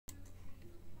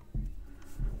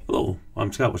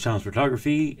I'm Scott with Sounds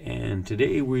Photography, and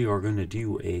today we are going to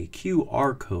do a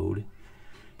QR code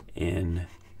in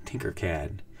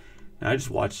Tinkercad. Now, I just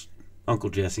watched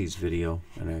Uncle Jesse's video,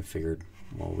 and I figured,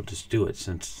 well, we'll just do it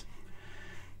since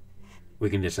we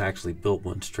can just actually build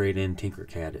one straight in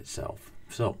Tinkercad itself.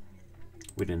 So,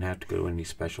 we didn't have to go to any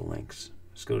special links.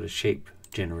 Let's go to Shape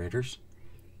Generators.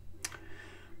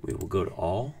 We will go to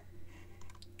All,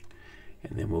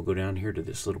 and then we'll go down here to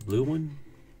this little blue one,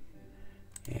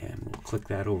 and we'll click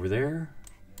that over there,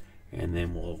 and then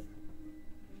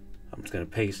I'm just going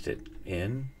to paste it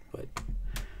in, but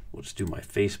we'll just do my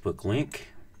Facebook link,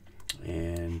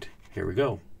 and here we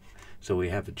go. So we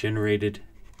have a generated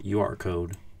UR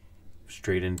code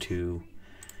straight into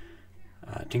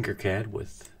Tinkercad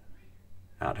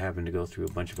without having to go through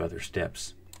a bunch of other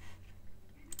steps.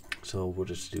 So we'll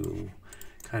just do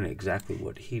kind of exactly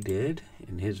what he did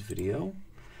in his video.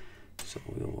 So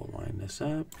we will line this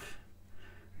up,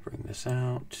 bring this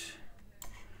out,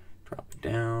 drop it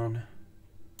down,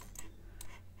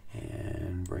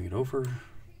 and bring it over.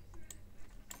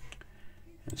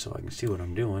 And so I can see what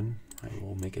I'm doing, I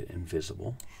will make it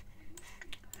invisible.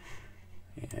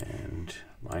 And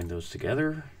line those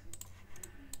together.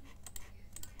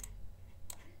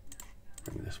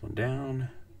 Bring this one down.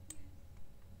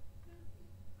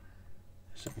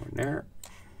 Somewhere in there.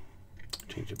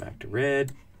 Change it back to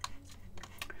red.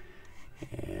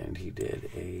 And he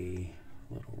did a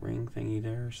little ring thingy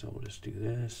there, so we'll just do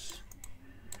this.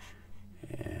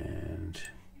 And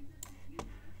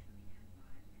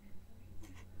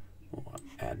we'll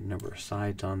add a number of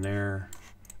sides on there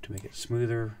to make it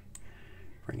smoother.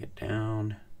 Bring it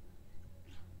down.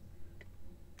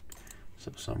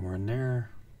 So somewhere in there.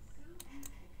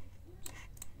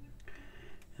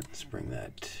 And let's bring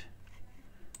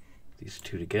these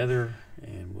two together,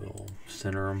 and we'll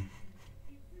center them.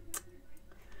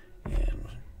 And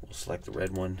we'll select the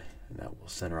red one, and that will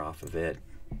center off of it.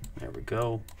 There we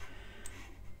go.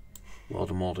 Weld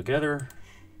them all together.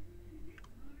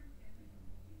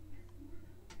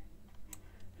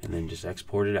 And then just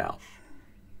export it out.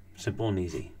 Simple and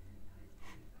easy.